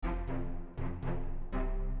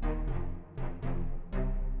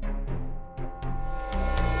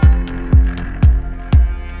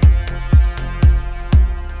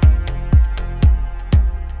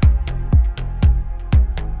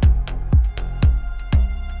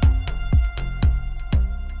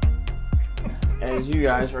as you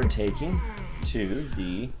guys are taking to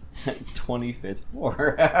the 25th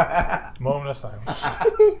floor. Moment of silence.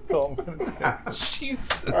 That's all I'm gonna say.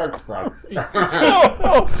 Jesus. That sucks.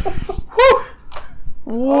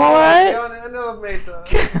 What? On an elevator.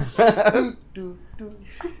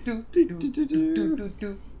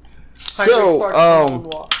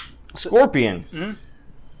 So, Scorpion. Hmm?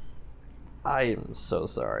 I am so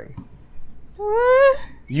sorry.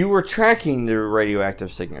 You were tracking the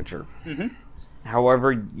radioactive signature. Mm-hmm.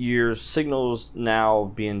 However, your signal's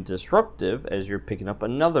now being disruptive as you're picking up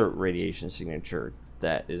another radiation signature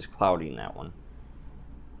that is clouding that one.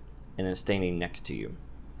 And is standing next to you.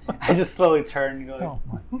 I just slowly turn and go like, Oh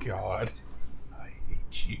my god. I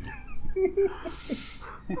hate you.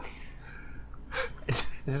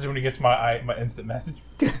 This is when he gets my instant message.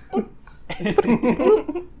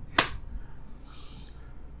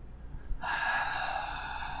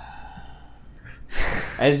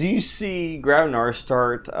 As you see Gravnar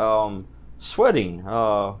start sweating,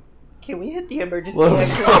 Can we hit the emergency more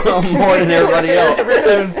exit? than everybody else.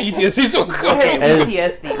 Having PTSD, so Okay, As-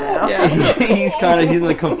 PTSD now. Yeah, he's in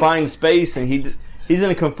a confined space, and he's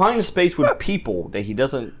in a confined space with people that he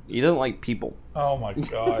doesn't like people. Oh my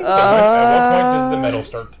god. At what point does the metal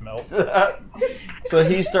start to melt? So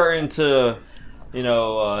he's starting to,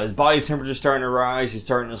 his body temperature's starting to rise. He's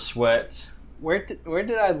starting to sweat. where did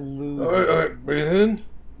I lose? Alright, breathe in.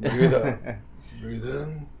 Breathe out. Breathe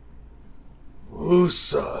in.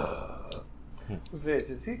 Woosa. Wait,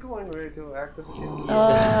 is he going radioactive too? Is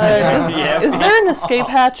there an escape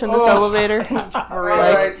hatch in this elevator?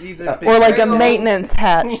 Alright, Or like a maintenance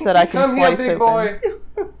hatch that I can Come here, slice big open?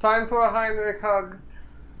 boy. Time for a Heinrich hug.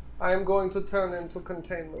 I am going to turn into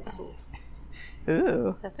containment suit.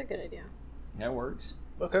 Ooh. That's a good idea. That works.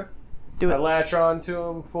 Okay. Do I it. latch onto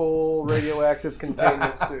him, full radioactive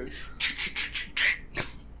containment suit.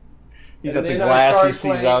 He's And at the then I glass he start sees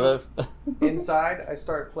playing- out of. Inside, I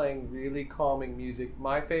start playing really calming music.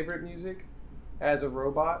 My favorite music as a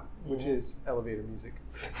robot, which is elevator music.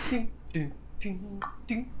 Ding, ding, ding,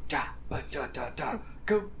 ding, da, ba, da, da, da.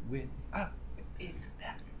 Going up in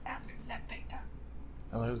that elevator.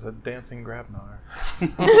 Oh, there's a dancing Grabnar.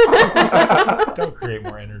 Don't create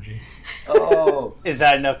more energy. Oh, Is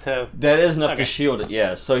that enough to? that is enough to Okay. shield it.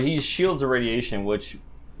 Yeah. So he shields the radiation, which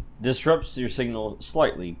disrupts your signal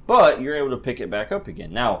slightly, but you're able to pick it back up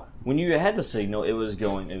again. Now, when you had the signal, it was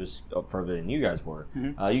up further than you guys were.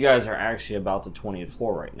 Mhm. You guys are actually about the 20th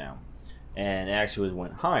floor right now, and it actually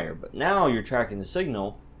went higher. But now you're tracking the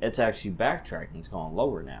signal. It's actually backtracking. It's gone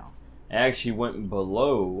lower now. It actually went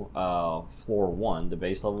below floor 1, the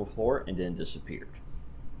base level floor, and then disappeared.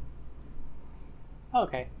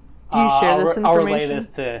 Okay. Do you share this I'll relay information? this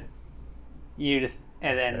to you,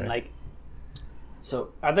 and then Okay. So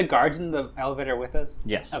are the guards in the elevator with us?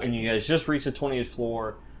 yes, Okay. and you guys just reached the 20th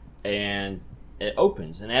floor, and it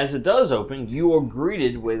opens. And as it does open, you are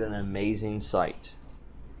greeted with an amazing sight.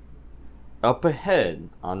 Up ahead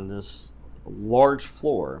on this large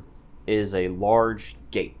floor is a large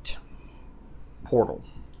gate, portal.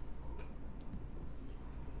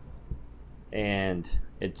 And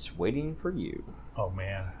it's waiting for you. Oh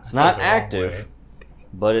man. It's not That goes a long active, way.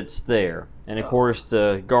 but it's there. And of course,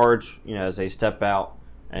 the guards, as they step out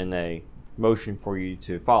and they motion for you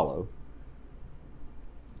to follow,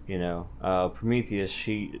 Prometheus,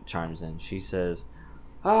 she chimes in. She says,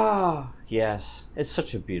 "Ah, yes, it's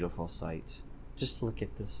such a beautiful sight. Just look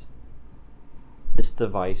at this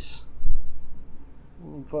device."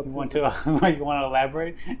 You want to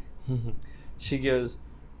elaborate? She goes,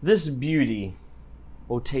 "This beauty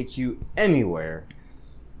will take you anywhere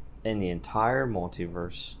in the entire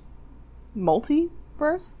multiverse."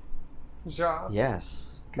 Multiverse? Ja.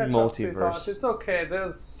 Yes, Catch up, sweetheart. multiverse. It's okay.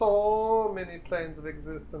 There's so many planes of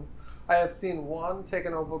existence. I have seen one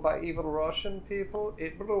taken over by evil Russian people.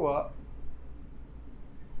 It blew up.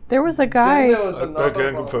 There was a Then guy. there was I another can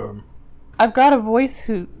one. confirm. I've got a voice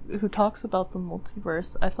who talks about the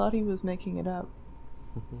multiverse. I thought he was making it up.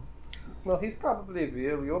 No, he's probably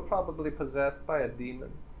real. You're probably possessed by a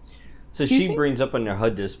demon. So Excuse she me? brings up on your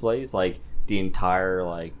HUD displays the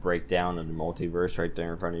entire breakdown of the multiverse right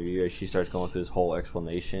there in front of you as she starts going through this whole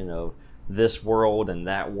explanation of this world and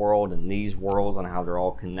that world and these worlds and how they're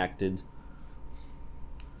all connected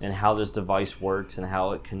and how this device works and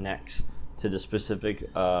how it connects to the specific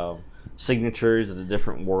signatures of the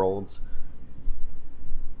different worlds.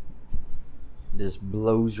 This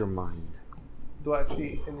blows your mind. Do I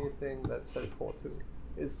see anything that says 4-2?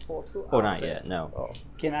 Is 4-2 Oh, out not there? yet, no. Oh.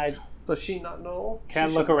 Can I Does she not know? can I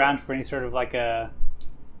She look should- around for any sort of a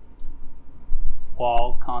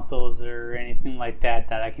wall consoles or anything like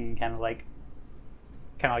that I can kind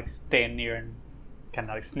of stand near and kind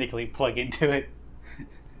of like sneakily plug into it.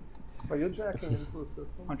 Are you jacking into the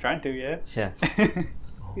system? I'm trying to, yeah. Yeah.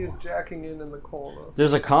 He's jacking in the corner.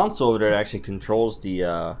 There's a console over there that actually controls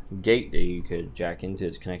the gate that you could jack into.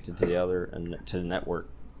 It's connected to the other and to the network.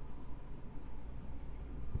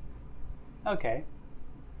 Okay.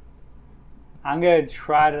 I'm gonna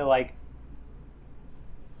try to like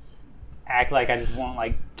act like I just want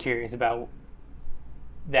like curious about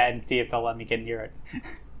that and see if they'll let me get near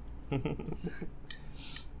it.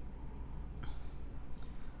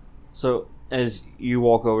 So, as you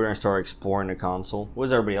walk over there and start exploring the console, what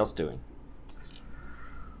is everybody else doing?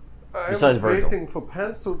 I'm Besides Virgil. waiting for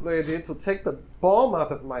Pantsuit Lady to take the bomb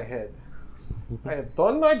out of my head. I have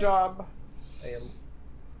done my job. I am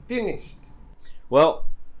finished. Well,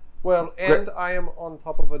 And I am on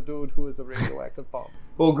top of a dude who is a radioactive bomb.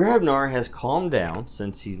 Grabnar has calmed down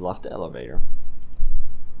since he's left the elevator.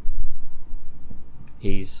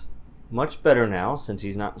 He's much better now since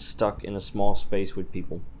he's not stuck in a small space with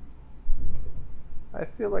people. I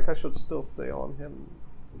feel like I should still stay on him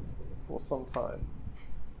for some time.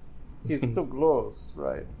 He still glows,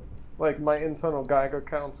 right? Like my internal Geiger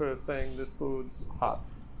counter is saying this dude's hot.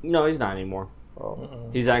 No, he's not anymore. Oh.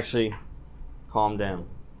 He's actually calmed down.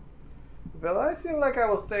 Well, I feel like I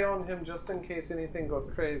will stay on him just in case anything goes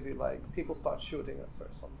crazy, like people start shooting us or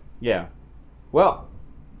something. Yeah. Well,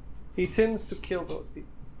 He tends to kill those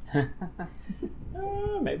people.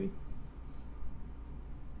 maybe.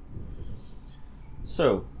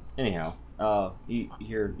 So, anyhow, you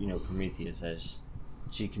hear, Prometheus as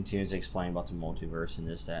she continues to explain about the multiverse and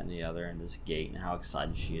this, that, and the other, and this gate, and how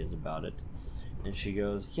excited she is about it. And she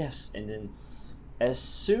goes, yes, and then as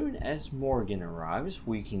soon as Morgan arrives,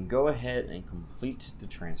 we can go ahead and complete the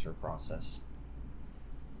transfer process.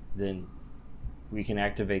 Then we can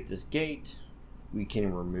activate this gate, we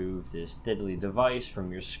can remove this deadly device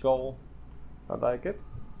from your skull, I like it.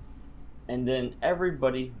 and then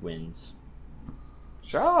everybody wins.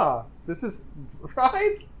 Sure. This is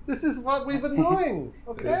right. This is what we've been doing.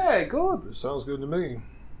 Okay, good. It sounds good to me.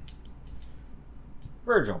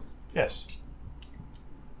 Virgil, Yes.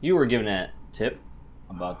 you were given that tip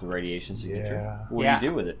about the radiation signature. Yeah. What Yeah. do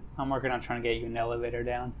you do with it? I'm working on trying to get you an elevator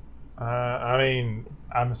down. I mean,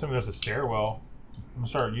 I'm assuming there's a stairwell. I'm gonna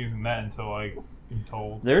start using that until I get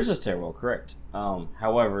told. There's a stairwell, correct.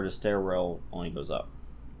 However, the stairwell only goes up.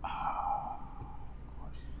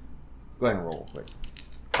 Go ahead and roll real quick.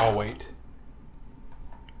 I'll wait.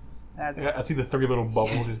 That's I see the 3 little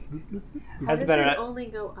bubbles. Just... How That's does better. it only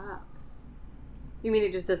go up? You mean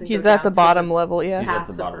it just doesn't He's go at down the to bottom level, yeah. He's at past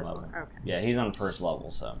the the bottom first level. one? Okay. Yeah, he's on the first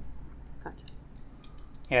level, so. Gotcha.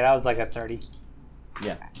 Yeah, that was like a 30.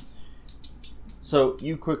 Yeah. So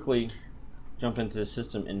you quickly jump into the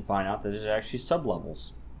system and find out that there's actually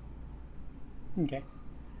sub-levels. Okay.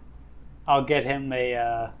 I'll get him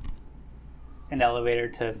an elevator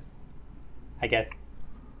to, I guess.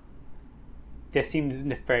 This seems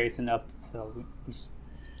nefarious enough, so we just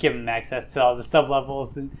give him access to all the sub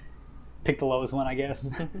levels and pick the lowest one, I guess.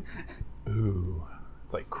 Ooh,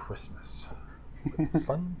 it's like Christmas. What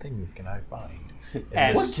fun things can I find in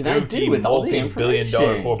And this what can I do spooky with all the multi-billion-dollar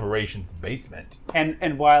information? corporation's basement?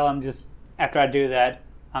 And while I'm just after I do that,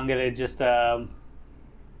 I'm gonna just as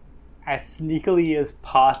sneakily as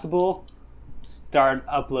possible start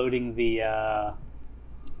uploading the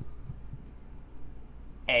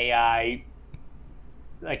AI,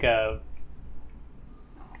 like a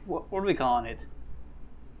what are we calling it?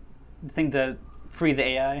 The thing to free the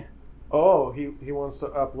AI. Oh, he wants to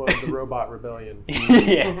upload the Robot Rebellion.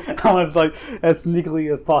 Yeah, I was like as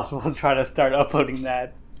sneakily as possible try to start uploading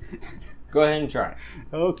that. Go ahead and try.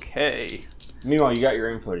 Okay. Meanwhile, you got your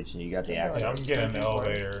in footage and you got the Yeah, access. I'm getting an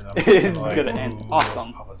elevator. And I'm It's like, gonna end ooh,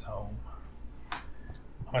 awesome. Papa's home. I'm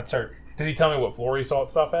gonna start. Did he tell me what floor he saw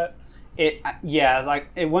it stop at? Yeah, like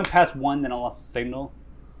it went past 1, then it lost the signal.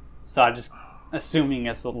 So I just assuming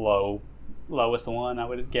it's the lowest one, I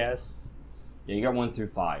would guess. Yeah, you got 1 through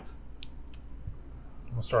 5.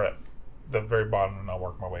 I'm gonna start at the very bottom and I'll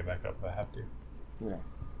work my way back up if I have to. Okay.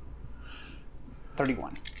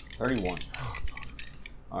 31. 31.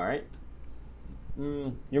 All right.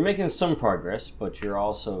 You're making some progress, but you're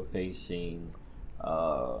also facing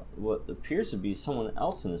what appears to be someone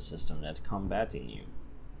else in the system that's combating you.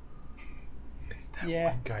 It's that Yeah.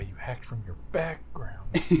 one guy you hacked from your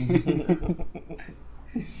background.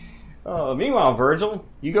 Meanwhile, Virgil,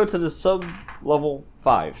 you go to the sub-level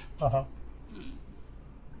 5. Uh-huh.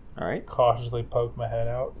 All right. Cautiously poke my head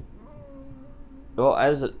out. Well,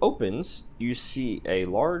 as it opens, you see a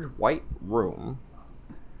large white room.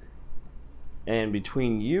 And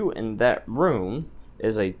between you and that room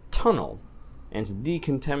is a tunnel. And it's a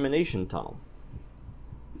decontamination tunnel.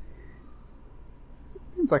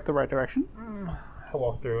 Seems like the right direction. I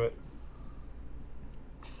walk through it.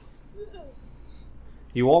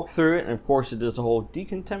 You walk through it, and of course, it does the whole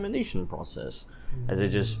decontamination process as it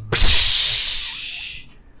just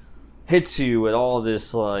hits you with all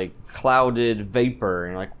this like clouded vapor,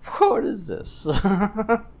 and you're like, what is this?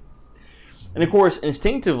 And of course,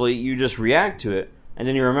 instinctively, you just react to it, and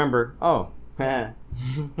then you remember, oh, I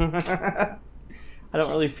don't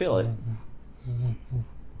really feel it.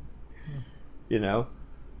 You know,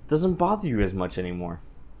 doesn't bother you as much anymore.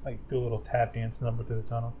 Like do a little tap dance number through the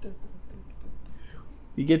tunnel.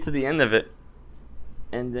 You get to the end of it,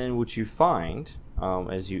 and then what you find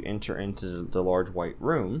as you enter into the large white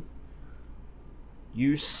room,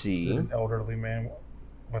 you see... An elderly man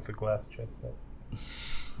with a glass chest set.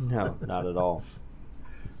 No, not at all.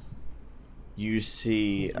 You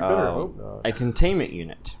see better hope not. a containment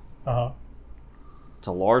unit. Uh-huh. It's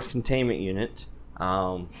a large containment unit,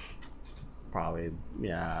 probably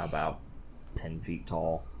about 10 feet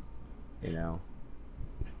tall,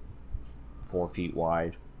 4 feet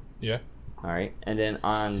wide. Yeah. All right, and then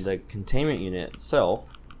on the containment unit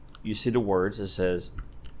itself, you see the words. It says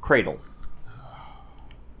 "cradle."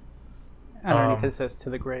 Underneath it says "to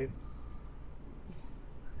the grave."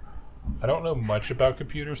 I don't know much about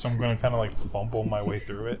computers, so I'm going to kind of like fumble my way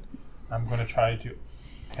through it. I'm going to try to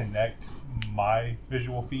connect my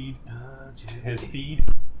visual feed to his feed.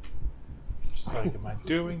 Just like, am I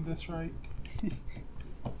doing this right?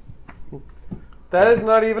 That is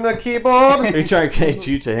not even a keyboard. Are you trying to connect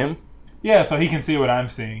you to him? Yeah, so he can see what I'm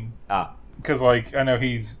seeing. Ah, Because, like, I know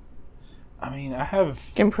he's... I mean,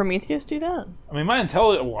 Can Prometheus do that? my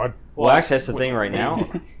intelligence... well, actually, that's the thing right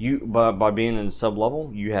now. You, by being in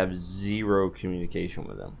sub-level, you have zero communication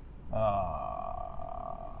with him.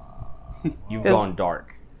 You've Does- gone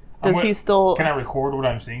dark. Does he still? Can I record what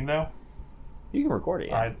I'm seeing, though? You can record it,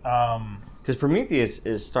 yeah. Alright, Because Prometheus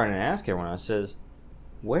is starting to ask everyone. It says,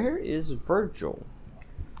 "Where is Virgil?"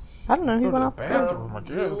 I don't know. He went off. bathroom, I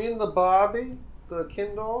Do you guess. mean the Barbie? The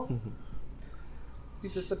Kindle? He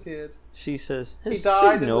disappeared. She says, He "His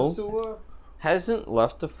died in the signal sewer? hasn't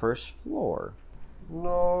left the first floor."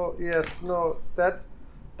 No, yes, no. That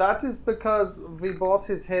is because we brought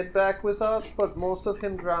his head back with us, but most of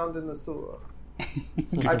him drowned in the sewer.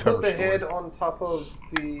 I put the head on top of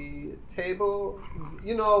the table,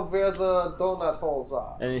 where the donut holes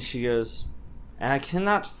are. And then she goes, "And I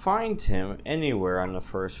cannot find him anywhere on the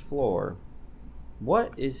first floor.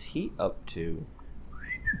 What is he up to?"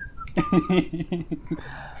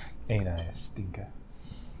 Ain't I a stinker?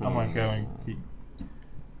 I'm going to go and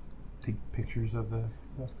take pictures of the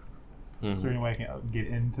stuff. Is there any way I can get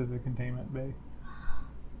into the containment bay?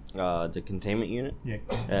 The containment unit. Yeah.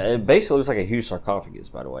 It basically looks like a huge sarcophagus,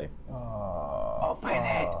 by the way. Open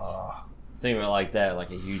it. Think of it like that,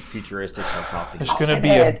 like a huge futuristic sarcophagus. There's going to be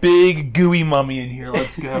a big gooey mummy in here.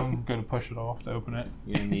 Let's go. I'm going to push it off to open it.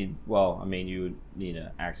 You need, you would need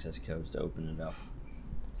an access code to open it up.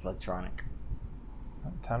 It's electronic.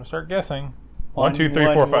 Time to start guessing. 1, 2,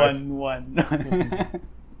 3, 4, 5. 1.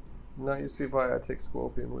 Now you see why I take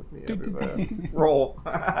Scorpion with me everywhere. Roll.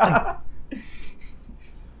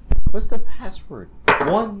 What's the password?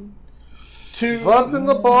 1, 2. What's in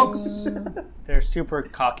the box? They're super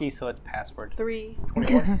cocky, so it's password. 3.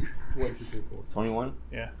 21. 1, 2, 3, 4. 21.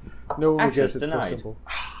 Yeah. No one will Access guess it's so denied. simple.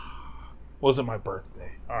 Wasn't my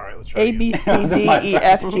birthday. All right, let's try A again. B C D E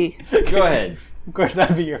F G. Go ahead. Of course,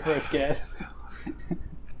 that'd be your first guess.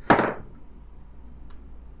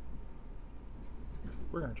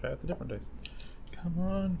 We're going to try out the different days. Come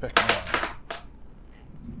on, Vecna.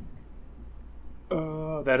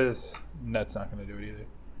 That's not going to do it either.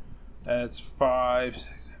 That's 5, 6,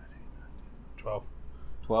 7, 8, 9, 10, 12.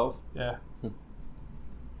 12. Yeah.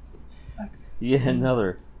 Yeah,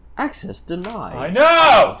 another. Access denied. I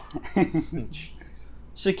know!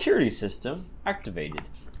 Security system activated.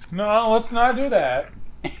 No, let's not do that.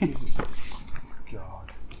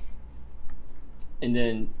 God. And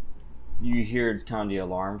then you hear kind of the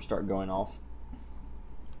alarm start going off.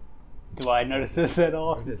 Do I notice this at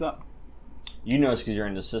all? You notice because you're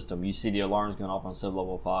in the system. You see the alarms going off on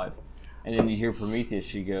sub-level 5. And then you hear Prometheus.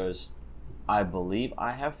 She goes, "I believe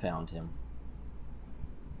I have found him."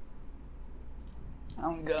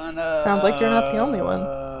 I'm gonna. Sounds like you're not the only one.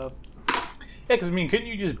 Yeah, because, couldn't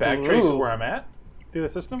you just backtrace Ooh. where I'm at through the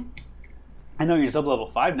system? I know you're sub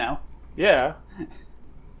level 5 now. Yeah.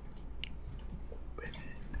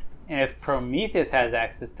 And if Prometheus has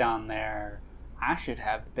access down there, I should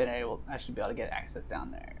be able to get access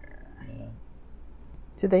down there.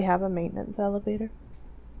 Do they have a maintenance elevator?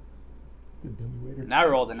 And I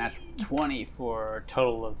rolled a natural 20 for a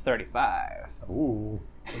total of 35. Ooh.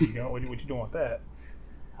 What you doing with that?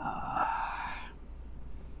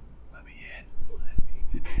 Let me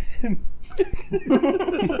in.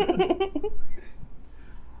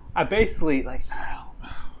 I basically like.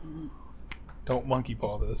 Don't monkey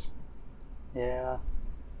paw this. Yeah.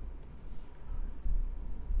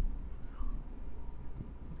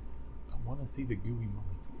 I want to see the gooey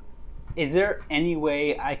mummy. Is there any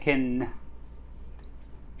way I can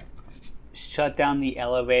shut down the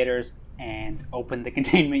elevators and open the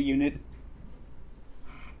containment unit?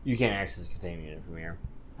 You can't access the containment unit from here.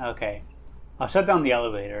 Okay. I'll shut down the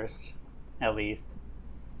elevators, at least.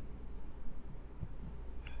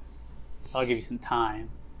 I'll give you some time.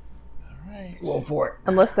 Alright. Go for it.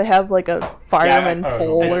 Unless they have like a fireman Yeah,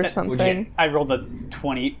 pole and- or and- something. I rolled a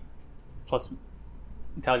 20 plus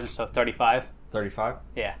intelligence, so 35. 35?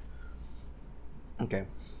 Yeah. Okay.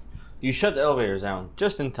 You shut the elevators down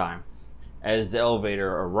just in time as the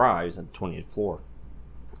elevator arrives at the 20th floor.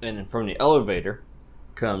 And then from the elevator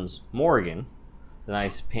comes Morgan, the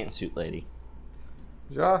nice pantsuit lady,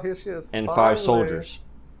 Ja, here she is. and finally. 5 soldiers.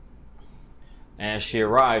 And as she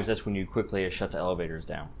arrives, that's when you quickly shut the elevators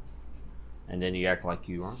down. And then you act like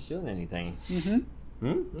you aren't doing anything.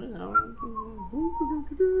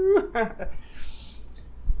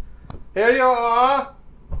 Here you are.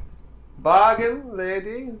 Bargain,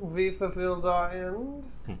 lady. We fulfilled our end.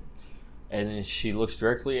 And then she looks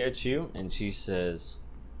directly at you and she says,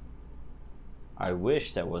 I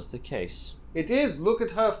wish that was the case. It is. Look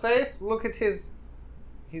at her face. Look at his.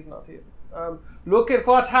 He's not here. Look at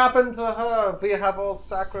what happened to her. We have all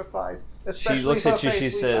sacrificed. Especially looks her at you, face. she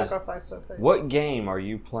we says, sacrificed her face. What game are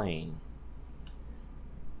you playing?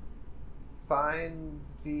 Find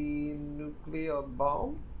the nuclear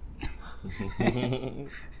bomb?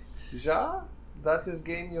 Ja? That is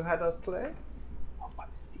game you had us play?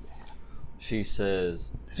 She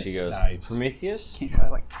says, she goes, Knives. Prometheus, Can you try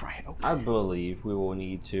to like pry it open? I believe we will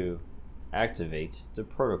need to activate the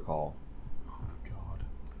protocol. God.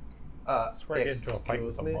 That's Right into a fight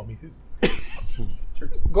with some mummies.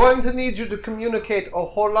 Going to need you to communicate a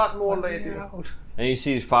whole lot more, lady. And you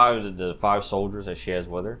see the 5 soldiers that she has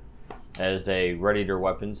with her as they ready their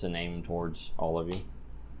weapons and aim towards all of you.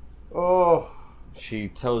 Oh, She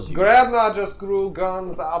tells you, Grabnar just grew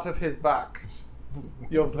guns out of his back.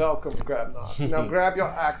 You're welcome, Grabnar. Now grab your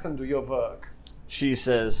axe and do your work. she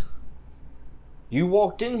says, you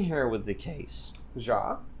walked in here with the case,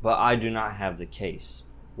 Ja? but I do not have the case.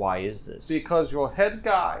 Why is this? Because your head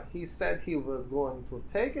guy, he said he was going to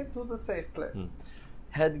take it to the safe place.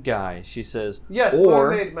 Head guy, she says, Yes, or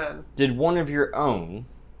mermaid man. did one of your own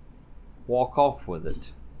walk off with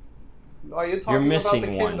it? Are you talking about missing the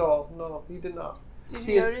one. Kindle? No, he did not. Did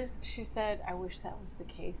He you is- notice she said, I wish that was the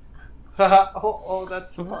case? oh,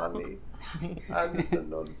 that's funny. I just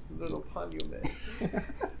noticed the little pun you made.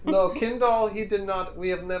 No, Kindle, he did not. We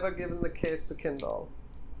have never given the case to Kindle.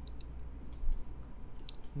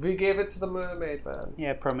 We gave it to the mermaid man.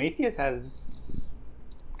 Yeah, Prometheus has.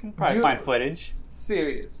 Can probably Do- find footage.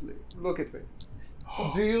 Seriously, look at me.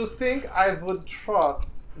 Do you think I would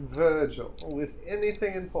trust Virgil with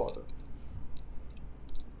anything important?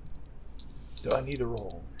 Do I need a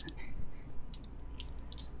roll?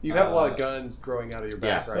 You have a lot of guns growing out of your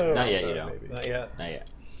back Yeah, right now. not yet, so you don't. maybe. Not yet. Not yet.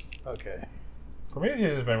 Okay.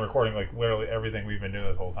 Prometheus has been recording like literally everything we've been doing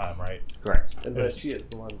this whole time, right? Correct. Unless she is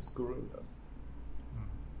the one screwing us.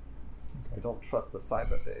 I don't trust the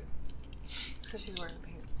cyber babe. It's because she's wearing a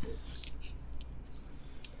pantsuit.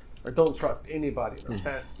 I don't trust anybody in a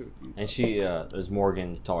pantsuit. And she, as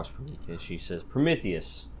Morgan talks to Prometheus, she says,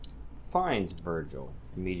 Prometheus, find Virgil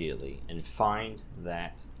immediately and find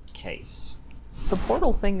that case. The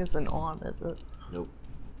portal thing isn't on, is it? Nope.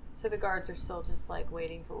 So the guards are still just like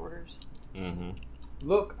waiting for orders. Mm-hmm.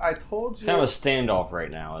 Look, I told It's you. kind of a standoff right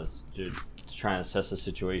now as to try and assess the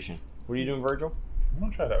situation. What are you doing, Virgil? I'm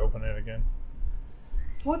gonna try to open it again.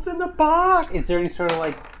 What's in the box? Is there any sort of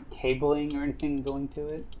like cabling or anything going to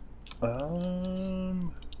it?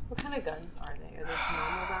 What kind of guns are they? Are they just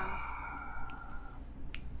normal guns?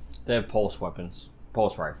 They have pulse weapons,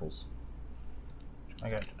 pulse rifles. I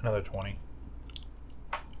got another 20.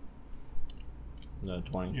 No,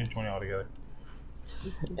 20. You 20 altogether.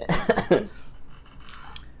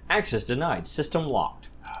 Access denied. System locked.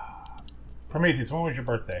 Prometheus, when was your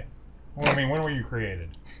birthday? Well, I mean, when were you created?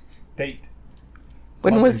 Date.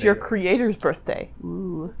 When Month was and your date. creator's birthday?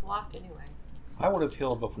 Ooh. It's locked anyway. I would have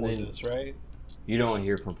healed before Then- this, right? You don't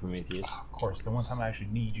hear from Prometheus. Of course, the one time I actually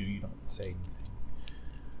need you, you don't say anything.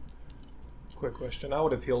 Quick question. I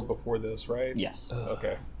would have healed before this, right? Yes.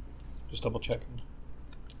 Okay. Just double checking.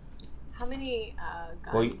 How many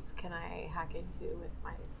guns Well, you- can I hack into with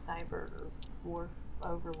my cyber war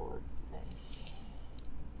overlord thing?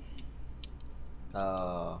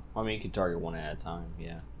 I mean, you can target one at a time.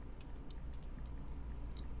 Yeah.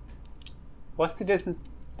 What's the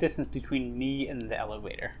distance between me and the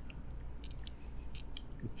elevator?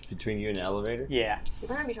 Between you and the elevator. You Yeah.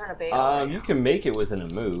 better be trying to bail. You can make it within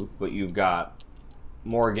a move, but you've got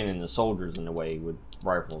Morgan and the soldiers in the way with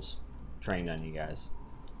rifles trained on you guys.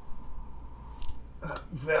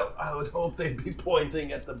 Well, I would hope they'd be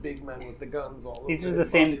pointing at the big men with the guns all over These are their the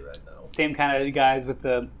same body right now. same kind of guys with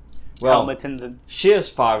the Well, helmets and the. she has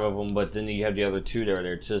 5 of them, but then you have the other 2 that are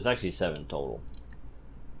there, so it's actually 7 total.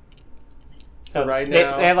 So right they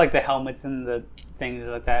now, have like the helmets and the things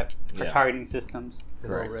like that for Yeah. targeting systems. the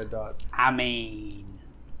little Correct. red dots. I mean,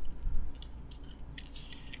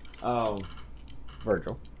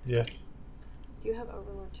 Virgil, Yes. Do you have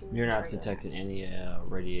Overlord 2? you're not detecting any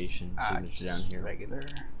radiation signature down here. Regular.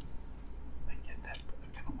 I get that, but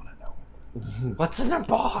I kind of want to know. What's in the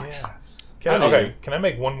box? Can I I, know. okay, can I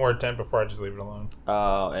make one more attempt before I just leave it alone?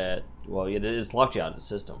 It's locked you out of the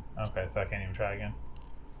system. Okay, so I can't even try again.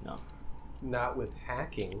 No. Not with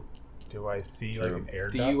hacking. Do I see True. like an air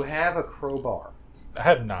Do duct? you have a crowbar? I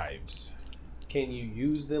have knives. Can you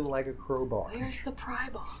use them like a crowbar? Where's the pry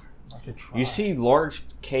bar? I could try. You see large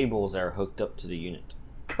cables that are hooked up to the unit.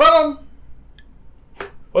 Come!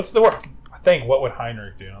 What's the word? I think what would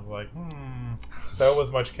Heinrich do? And I was like, sow as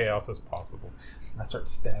much chaos as possible. And I start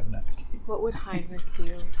stabbing at the key. What would Heinrich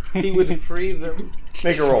do? He would free them.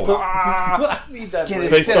 Make a roll. Need that Get break.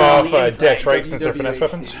 it. Based Still on off the inside, dex, right? Since they're finesse WWHD.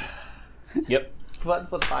 weapons. Yep. What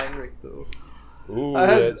would Heinrich do? Ooh,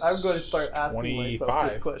 I'm going to start asking myself 25.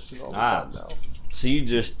 this question all the Ah. time now. So you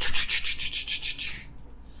just,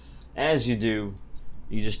 as you do,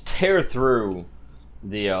 you just tear through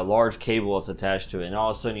the large cable that's attached to it, and all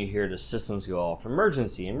of a sudden you hear the systems go off.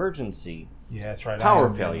 Emergency, emergency. Yeah, that's right. Power I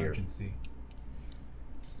am the failure. emergency.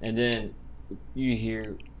 And then you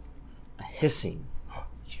hear a hissing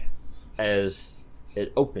Yes. as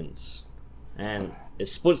it opens. And it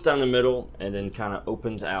splits down the middle and then kind of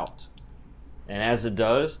opens out. And as it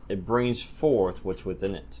does, it brings forth what's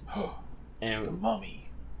within it. And Mummy.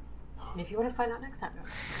 And if you want to find out next time, no.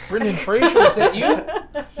 Brendan Fraser, is that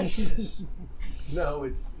you? No,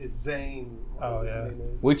 it's Zane. Oh, Whatever his yeah.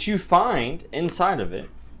 name is. what you find inside of it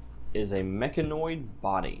is a mechanoid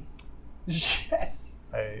body. Yes.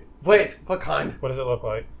 Hey, Wait, what kind? what does it look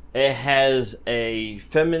like? It has a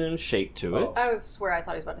feminine shape to it, I swear I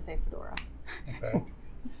thought he was about to say fedora. Okay.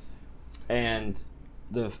 and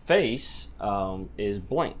the face is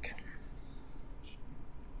blank.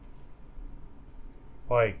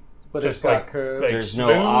 Like, But Just it's got like- curves. like- There's no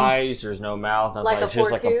Spoon? eyes, there's no mouth, nothing. Like a It's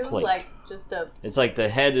just like a portu? plate. Like just a. It's like the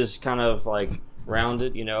head is kind of like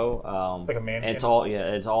rounded, you know. Like a mannequin? It's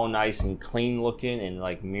all nice and clean looking and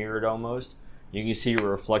like mirrored almost. You can see a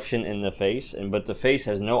reflection in the face, but the face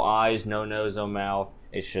has no eyes, no nose, no mouth.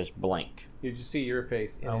 It's just blank. You just see your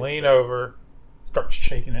face. In I its lean face. over, start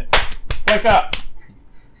shaking it. Wake up!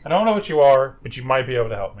 I don't know what you are, but you might be able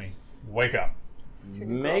to help me. Wake up. Your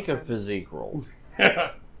Make a girlfriend. physique roll.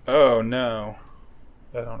 Oh no.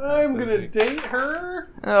 I don't have I'm gonna physique. date her.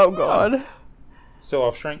 Oh god. Still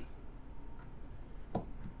off strength.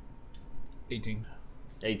 18.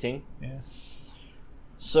 18. Yeah.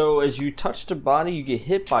 So as you touch the body, you get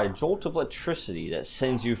hit by a jolt of electricity that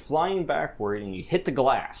sends you flying backward, and you hit the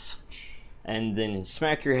glass, and then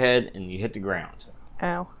smack your head, and you hit the ground.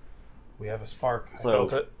 Ow. We have a spark. I So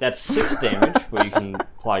felt it. that's 6 damage, but you can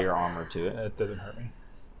apply your armor to it. It doesn't hurt me.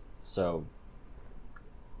 So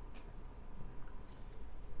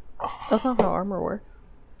That's not how armor works.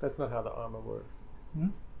 That's not how the armor works.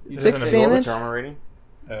 It 6 doesn't damage? what's your armor rating?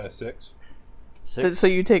 6. 6. So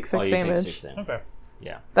you take 6 Oh, you take damage. 6 damage. Okay.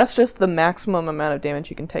 Yeah. That's just the maximum amount of damage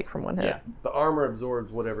you can take from one hit. Yeah. The armor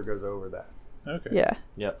absorbs whatever goes over that. Okay. Yeah.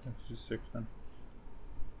 Yep. That's just 6 then.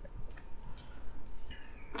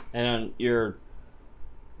 And then your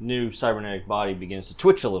new cybernetic body begins to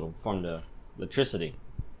twitch a little from the electricity.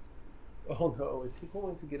 Oh no, is he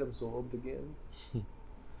going to get absorbed again?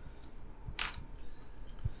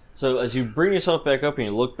 So as you bring yourself back up and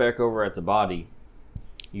you look back over at the body,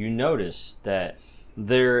 you notice that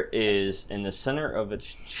there is in the center of its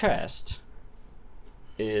chest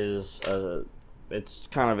is it's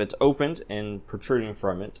opened, and protruding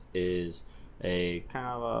from it is a kind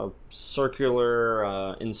of a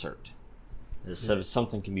circular insert. As if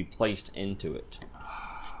something can be placed into it.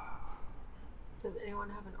 Does anyone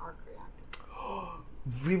have an arc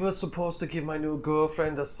reactor? We were supposed to give my new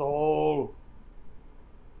girlfriend a soul.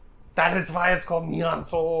 That is why it's called Neon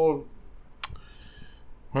Soul.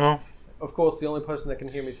 Well, Of course, the only person that can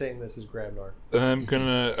hear me saying this is Grabnar. I'm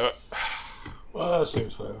gonna. Well,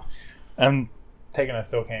 seems so. I'm taking. I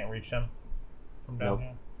still can't reach him. from down Nope.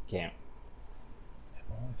 here? Can't. If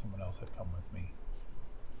only someone else had come with me.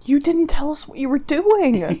 You didn't tell us what you were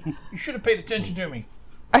doing. You should have paid attention to me.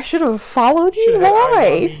 I should have followed you. Should've had eyes on Why?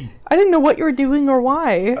 me. I didn't know what you were doing or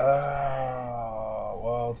why.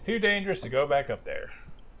 Well, it's too dangerous to go back up there.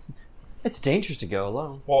 It's dangerous to go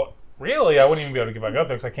alone. Well, really, I wouldn't even be able to get back up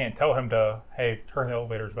there because I can't tell him to, hey, turn the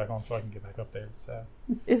elevators back on so I can get back up there. So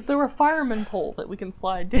Is there a fireman pole that we can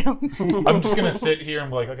slide down? I'm just gonna sit here and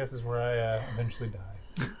be like, I guess this is where I eventually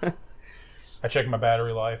die. I check my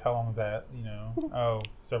battery life. How long is that? You know, oh,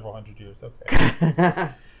 several hundred years.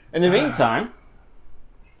 Okay. In the meantime,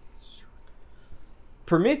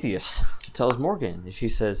 Prometheus tells Morgan, and she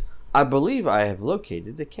says, I believe I have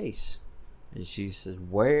located the case. And she says,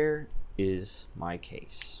 where is my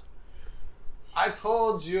case? I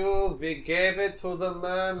told you we gave it to the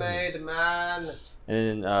mermaid man.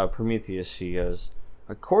 And then Prometheus, she goes,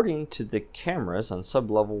 according to the cameras on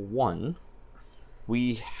sublevel 1,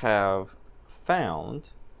 we have found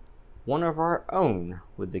one of our own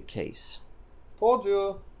with the case. Told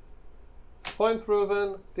you. Point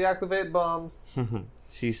proven. Deactivate bombs.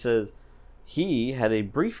 She says, he had a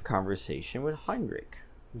brief conversation with Heinrich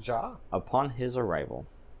Ja. upon his arrival.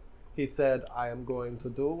 He said, I am going to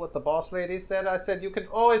do what the boss lady said. I said, you can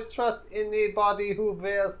always trust anybody who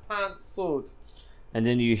wears pantsuit. And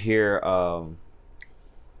then you hear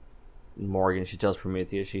Morgan, she tells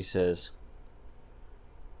Prometheus, she says,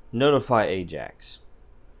 notify Ajax.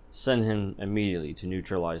 Send him immediately to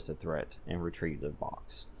neutralize the threat and retrieve the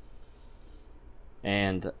box.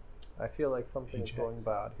 And I feel like something is going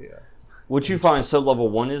bad here. what you find sublevel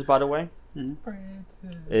 1 is, by the way,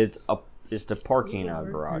 Francis. it's the parking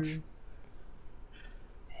garage.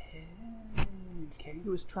 He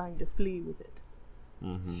was trying to flee with it.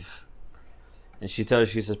 Mm-hmm. And she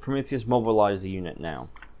says, Prometheus, mobilize the unit now.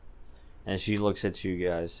 And she looks at you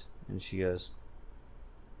guys, and she goes,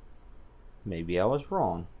 maybe I was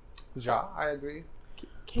wrong. Ja, I agree.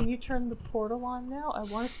 Can you turn the portal on now? I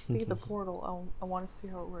want to see the portal. I want to see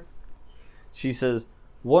how it works. She says,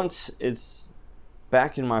 once it's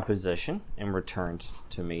back in my possession and returned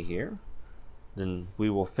to me here, then we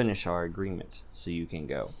will finish our agreement so you can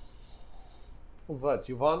go. What,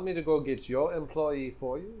 you want me to go get your employee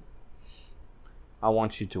for you? I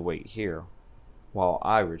want you to wait here while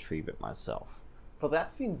I retrieve it myself. For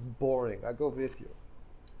that seems boring. I go with you.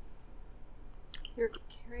 You're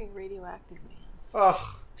carrying radioactive, man.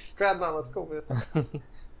 Ugh, Grandma, let's go with her.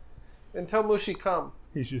 And tell Mushi, come.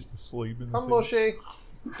 He's just asleep in the Come, suit. Mushi.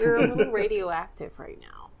 You're a little radioactive right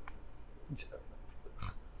now.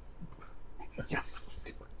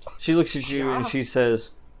 She looks at you and she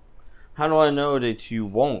says, how do I know that you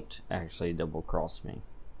won't actually double cross me?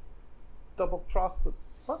 Double crossed the...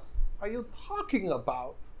 What are you talking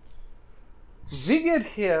about? We get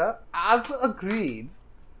here as agreed.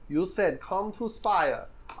 You said, come to Spire.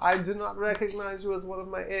 I do not recognize you as one of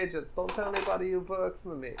my agents. Don't tell anybody you've worked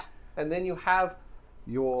for me. And then you have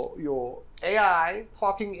your AI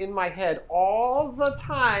talking in my head all the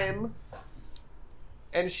time.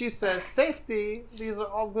 And she says, safety, these are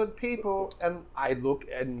all good people. And I look,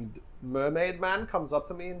 and Mermaid Man comes up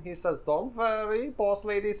to me and he says, don't worry, boss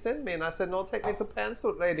lady sent me. And I said, no, take me to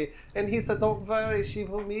Pantsuit Lady. And he said, don't worry, she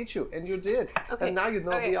will meet you. And you did. Okay. And now you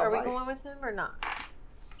know okay, we are we right. going with him or not?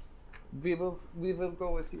 We will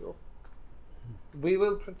go with you. We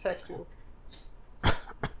will protect you.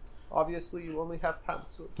 Obviously, you only have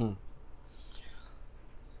pantsuit.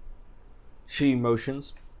 She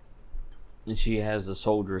motions, and she has the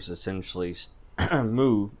soldiers essentially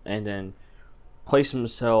move and then place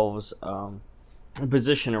themselves in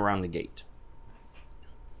position around the gate.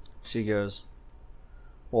 She goes,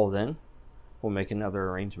 well then, we'll make another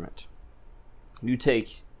arrangement. You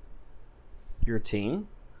take your team,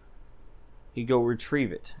 you go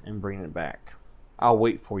retrieve it and bring it back. I'll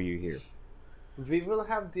wait for you here. We will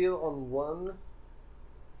have deal on one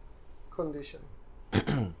condition.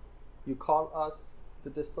 You call us the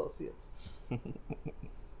dissociates.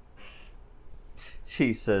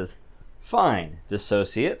 She says, fine,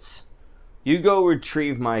 dissociates. You go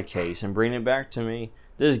retrieve my case and bring it back to me.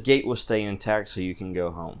 This gate will stay intact so you can go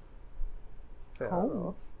home. Fair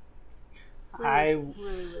Oh.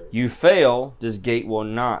 enough. You fail, this gate will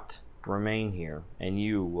not remain here, and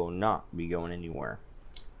you will not be going anywhere.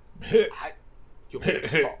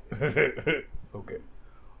 Okay.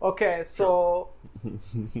 Okay, so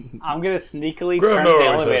I'm gonna sneakily Grab turn no the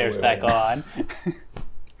worries, elevators that back way.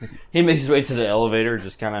 on. He makes his way to the elevator,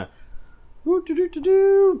 just kind of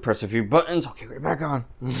press a few buttons. Okay, we're back on.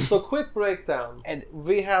 quick breakdown. And-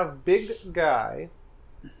 We have big guy,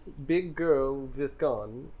 big girl with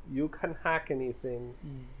gun. You can hack anything.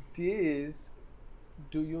 Diz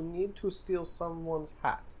do you need to steal someone's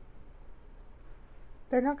hat?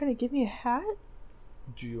 They're not going to give me a hat?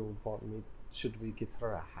 Do you want me? Should we get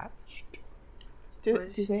her a hat?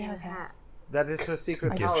 Do they have hats? That is her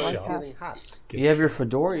secret I power, just like stealing hats. hats. You have your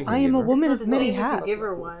fedora. You can I am give a her. woman It's of not the many same if you hats. give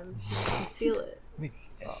her one. She can steal it.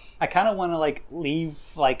 I kind of want to like leave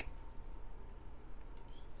like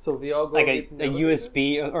So we all go like get a an elevator?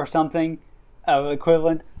 USB or something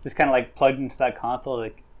equivalent, just kind of like plugged into that console,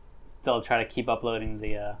 like still try to keep uploading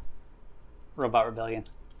the Robot Rebellion.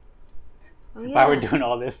 Oh, yeah. While we're doing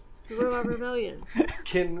all this. The Robot Rebellion.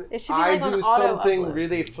 Can It should be I like on do auto something upload.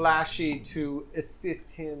 really flashy to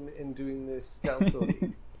assist him in doing this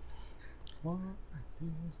stealthily?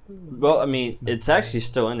 Well, I mean, it's actually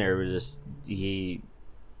still in there. It was just he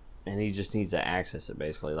just needs to access it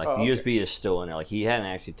basically. Like Oh, the okay. USB is still in there. Like he hadn't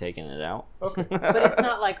actually taken it out. Okay. But it's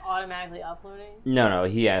not like automatically uploading. No,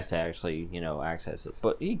 he has to actually access it,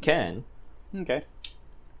 but he can. Okay.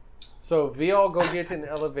 So we all go get an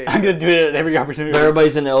elevator. I'm gonna do it at every opportunity. But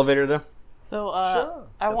everybody's in the elevator though. So, Sure.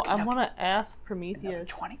 I want to ask Prometheus.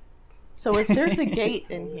 20. So if there's a gate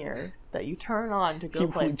in here that you turn on to go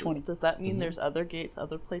Keep rolling places, 20. does that mean there's other gates,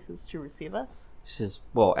 other places to receive us? She says,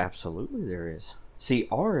 "Well, absolutely there is. See,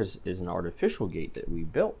 ours is an artificial gate that we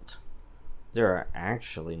built. There are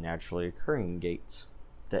actually naturally occurring gates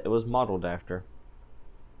that it was modeled after."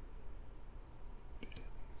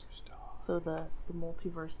 So the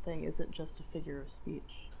multiverse thing isn't just a figure of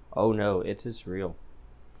speech. Oh no, it is real.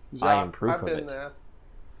 I am proof I've of been it. there.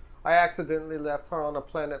 I accidentally left her on a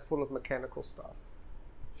planet full of mechanical stuff.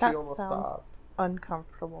 She That almost sounds- starved.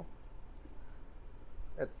 Uncomfortable.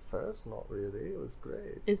 At first, not really. It was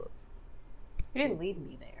great. Is- but- You didn't lead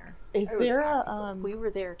me there. Is It was there accident. We were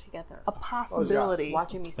there together. a possibility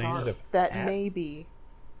Watching me Planet starve. of that ants. maybe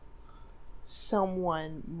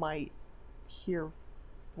someone might hear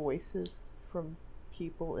voices from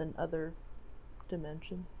people in other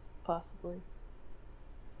dimensions, possibly?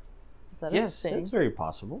 Is that Yes, a thing? it's very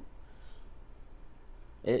possible.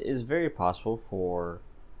 It is very possible for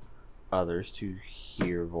others to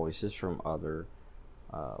hear voices from other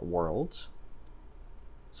worlds.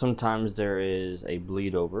 Sometimes there is a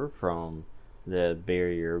bleed over from the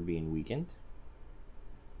barrier being weakened.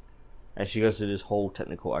 As she goes through this whole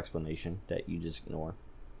technical explanation that you just ignore.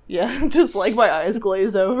 Yeah, just like my eyes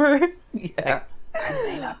glaze over. Yeah. I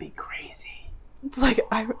may not be crazy. It's like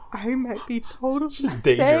I might be totally Just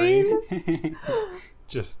sane. daydreaming.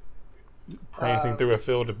 Just prancing through a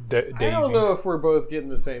field of daisies. I don't know if we're both getting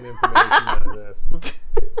the same information out of this.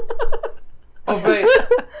 Oh, wait.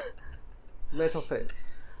 Metal Face.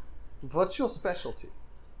 What's your specialty?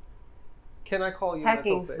 Can I call you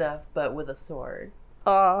Hacking Metal Face? stuff, but with a sword.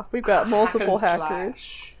 We've got multiple Hack and hackers.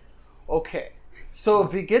 slash. Okay. So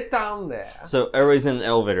if we get down there... So everybody's in an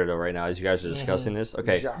elevator though right now as you guys are discussing this.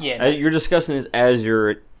 Okay. Ja. Yeah. You're discussing this as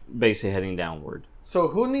you're basically heading downward. So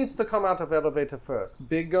who needs to come out of elevator first?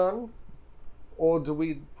 Big Gun? Or do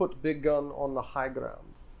we put Big Gun on the high ground?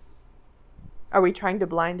 Are we trying to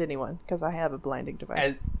blind anyone? Because I have a blinding device.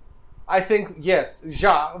 As I think, yes.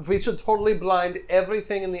 Ja, we should totally blind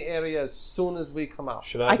everything in the area as soon as we come out.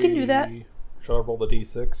 Should I can do that. Should I roll the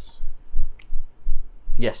d6?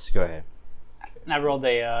 Yes, go ahead. and I rolled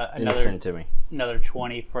a And send another it to me. another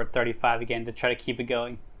 20 for 35 again to try to keep it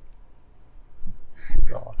going.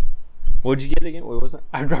 God. What'd you get again? What was it?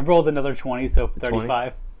 I rolled another 20, so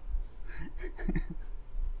 35.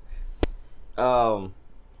 Grabnar.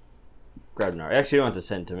 Actually, you don't have to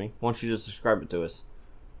send it to me. Why don't you just describe it to us?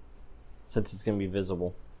 Since it's going to be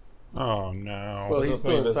visible. Oh no. Well, So he's it's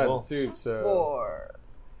still inside the invisible? suit, so 4.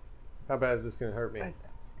 how bad is this going to hurt me? What is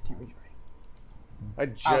that? Can't read I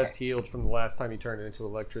just healed from the last time you turned it into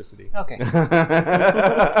electricity. Okay.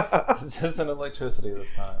 This isn't electricity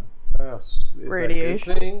this time. Is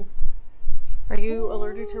Radiation. That a good thing? Are you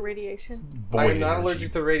allergic to radiation? I am not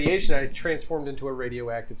allergic to radiation. I transformed into a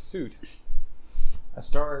radioactive suit.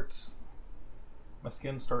 My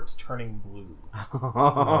skin starts turning blue.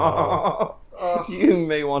 You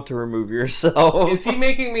may want to remove yourself. Is he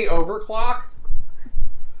making me overclock?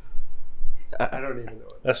 I don't even know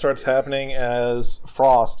what That starts happening as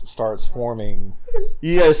frost starts forming.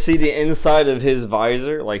 You guys see the inside of his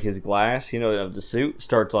visor, like his glass, of the suit,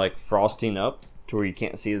 starts like frosting up to where you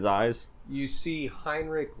can't see his eyes. You see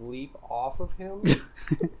Heinrich leap off of him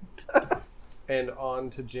and on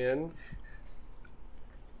to Jin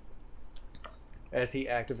as he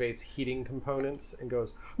activates heating components and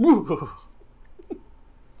goes, "Woo!"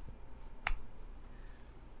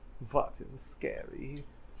 What is scary?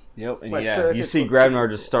 Yep, and My you circuits see look Grabnar beautiful.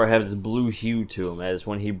 just start have this blue hue to him as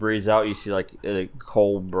when he breathes out, you see like a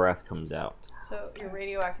cold breath comes out. So you're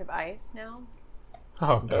radioactive ice now?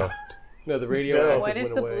 Oh god. No, the radioactive What is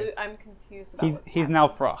went the away. blue? I'm confused about what's He's now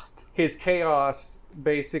Frost. His chaos,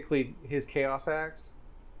 basically, his chaos axe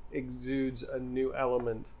exudes a new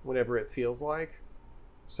element whenever it feels like.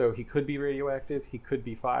 So he could be radioactive. He could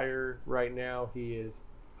be fire. Right now, he is,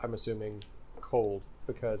 I'm assuming, cold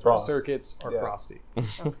because Frost. our circuits are Yeah. frosty.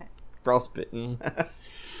 Okay. Frostbitten.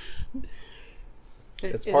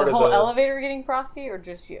 It's Is part the of whole the- elevator getting frosty or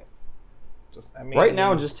just you? Just, I mean, Right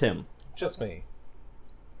now, just him. just me.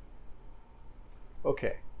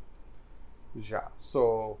 Okay. Ja.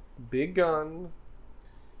 So, big gun.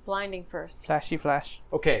 Blinding first. Flashy flash.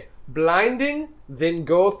 Okay. Blinding, then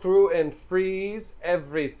go through and freeze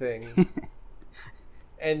everything.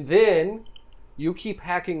 And then you keep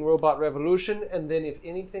hacking Robot Revolution, and then if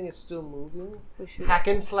anything is still moving, We shoot. hack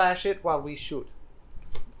and slash it while we shoot.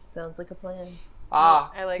 Sounds like a plan.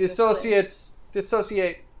 Ah, I like this dissociates.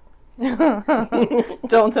 Dissociate.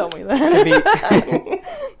 Don't tell me that.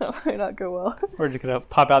 That might not go well. We're just gonna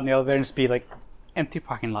pop out in the elevator and just be like, empty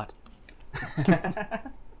parking lot.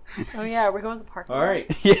 Oh yeah, we're going to the parking All lot.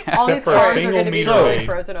 right. Yeah. All these for a cars are single going to be meter totally lane.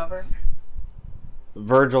 frozen over.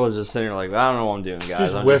 Virgil is just sitting there like, I don't know what I'm doing,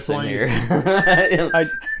 guys. Just I'm just sitting whistling. here.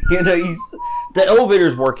 You know, the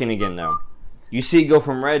elevator's working again now. You see it go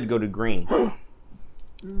from red, go to green.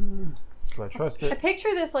 Do I trust I it?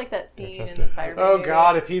 picture this like that scene trust in the it. Spider-Man Oh movie.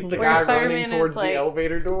 god, if he's the Where guy Spider-Man running is towards like- the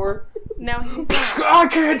elevator door. No, he's not. I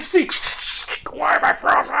can't see. Why am I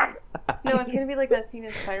frozen? No, it's going to be like that scene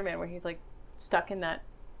in Spider-Man where he's like stuck in that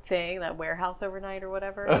thing, that warehouse overnight or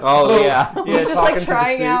whatever. Oh, yeah. Yeah, He's just talking like to the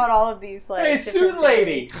trying suit. out all of these like Hey, different suit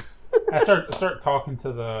lady. things. I start talking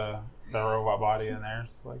to the robot body in there.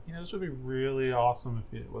 It's like, this would be really awesome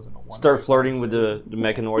if it wasn't a one. Start flirting with the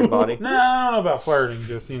mechanoid body. No, I don't know about flirting.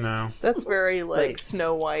 Just That's very like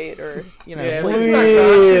Snow White or Yeah, it's it's like, not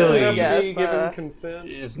conscious Really? enough to be Yes, given consent.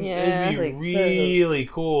 Yeah, it'd like, be so- really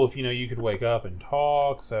cool if you could wake up and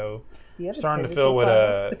talk. So Do you have starting a to feel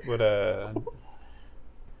typical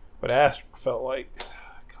what Astro felt like.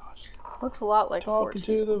 Gosh, Looks a lot like talking Forge.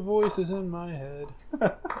 to the voices in my head.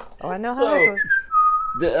 oh, I know how So- that goes.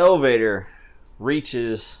 The elevator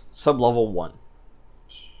reaches sublevel 1.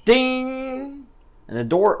 Ding! And the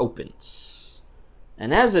door opens.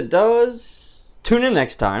 And as it does, tune in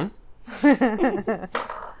next time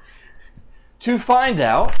to find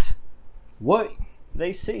out what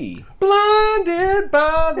they see. Blinded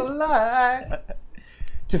by the light.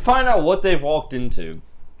 To find out what they've walked into.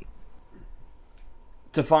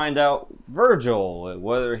 To find out Virgil,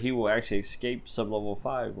 whether he will actually escape sublevel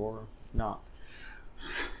 5 or not.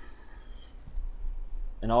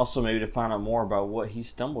 And also maybe to find out more about what he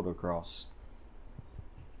stumbled across.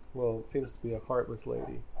 Well, it seems to be a heartless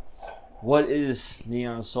lady. What is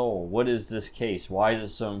Neon Soul? What is this case? Why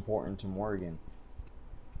is it so important to Morgan?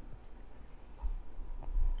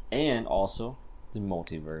 And also the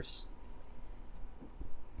multiverse.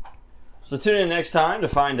 So tune in next time to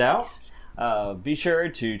find out. Be sure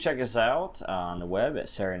to check us out on the web at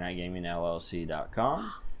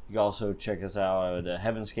SaturdayNightGamingLLC.com. You can also check us out at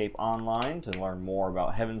Heavenscape Online to learn more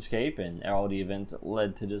about Heavenscape and all the events that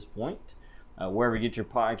led to this point. Wherever you get your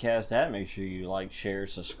podcast at, make sure you like, share,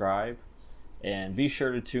 subscribe, and be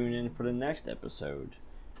sure to tune in for the next episode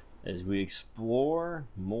as we explore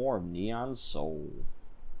more of Neon Soul.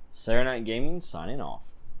 Saturday Night Gaming signing off.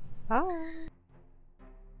 Bye.